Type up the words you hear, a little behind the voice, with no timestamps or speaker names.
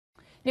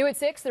New at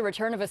 6, the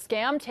return of a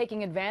scam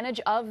taking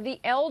advantage of the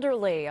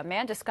elderly. A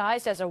man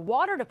disguised as a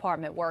water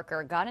department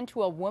worker got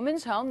into a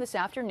woman's home this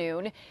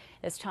afternoon,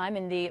 this time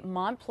in the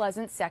Mount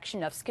Pleasant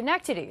section of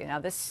Schenectady. Now,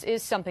 this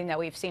is something that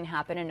we've seen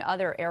happen in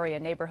other area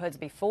neighborhoods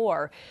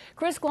before.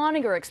 Chris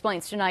Gloninger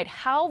explains tonight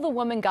how the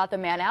woman got the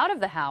man out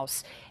of the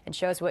house and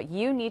shows what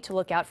you need to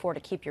look out for to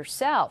keep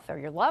yourself or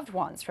your loved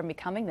ones from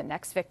becoming the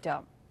next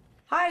victim.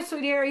 Hi,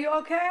 sweetie, are you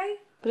okay?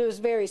 But it was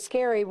very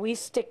scary. We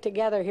stick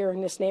together here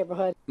in this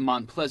neighborhood.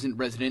 Mount Pleasant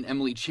resident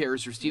Emily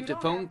Chairs received a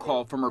phone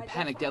call from her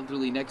panicked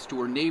elderly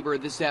next-door neighbor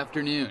this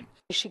afternoon.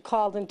 She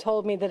called and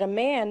told me that a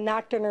man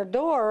knocked on her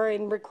door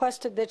and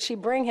requested that she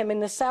bring him in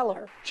the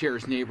cellar.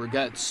 Chairs' neighbor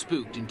got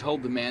spooked and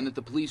told the man that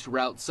the police were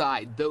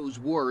outside. Those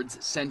words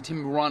sent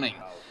him running.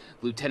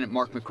 Lieutenant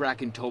Mark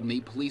McCracken told me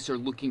police are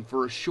looking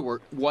for a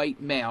short, white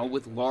male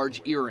with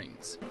large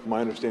earrings. My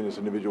understanding is this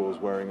individual was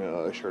wearing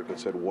a shirt that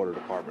said Water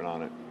Department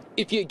on it.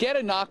 If you get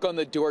a knock on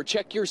the door,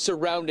 check your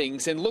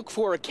surroundings and look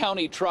for a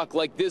county truck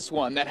like this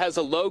one that has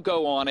a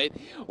logo on it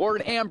or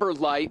an amber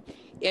light.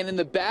 And in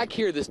the back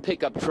here, this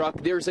pickup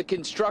truck, there's a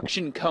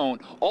construction cone.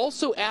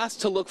 Also asked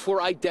to look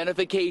for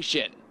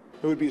identification.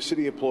 It would be a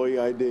city employee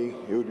ID.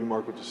 It would be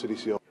marked with the city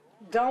seal.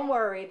 Don't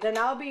worry, then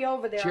I'll be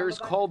over there. Chairs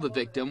called the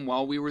victim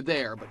while we were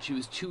there, but she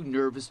was too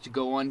nervous to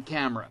go on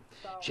camera.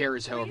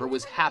 Chairs, however,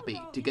 was happy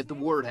to get the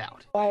word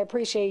out. I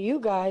appreciate you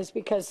guys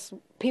because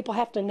people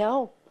have to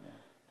know.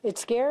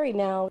 It's scary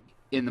now.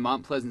 In the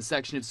Mount Pleasant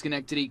section of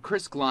Schenectady,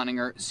 Chris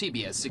Gloninger,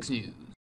 CBS 6 News.